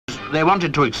they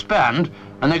wanted to expand,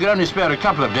 and they could only spare a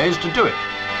couple of days to do it.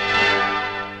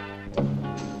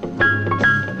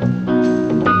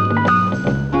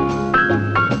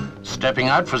 Stepping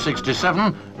out for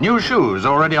 67, new shoes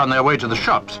already on their way to the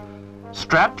shops.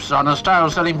 Straps on a style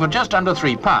selling for just under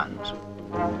 £3.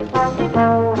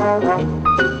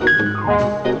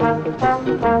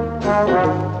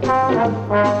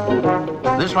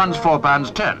 This one's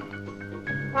 £4.10.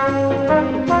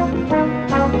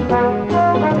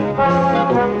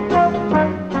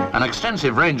 An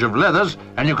extensive range of leathers,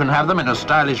 and you can have them in a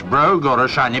stylish brogue or a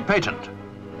shiny patent.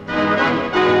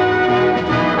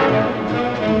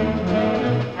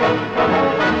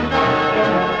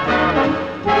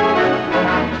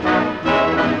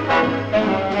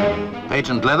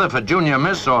 Patent leather for junior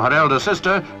miss or her elder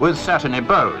sister with satiny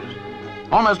bows.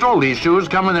 Almost all these shoes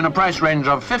come within a price range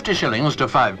of 50 shillings to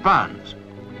 £5.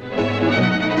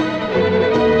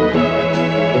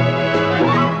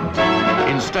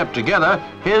 In step together,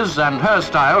 his and her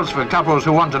styles for couples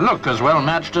who want to look as well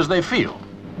matched as they feel.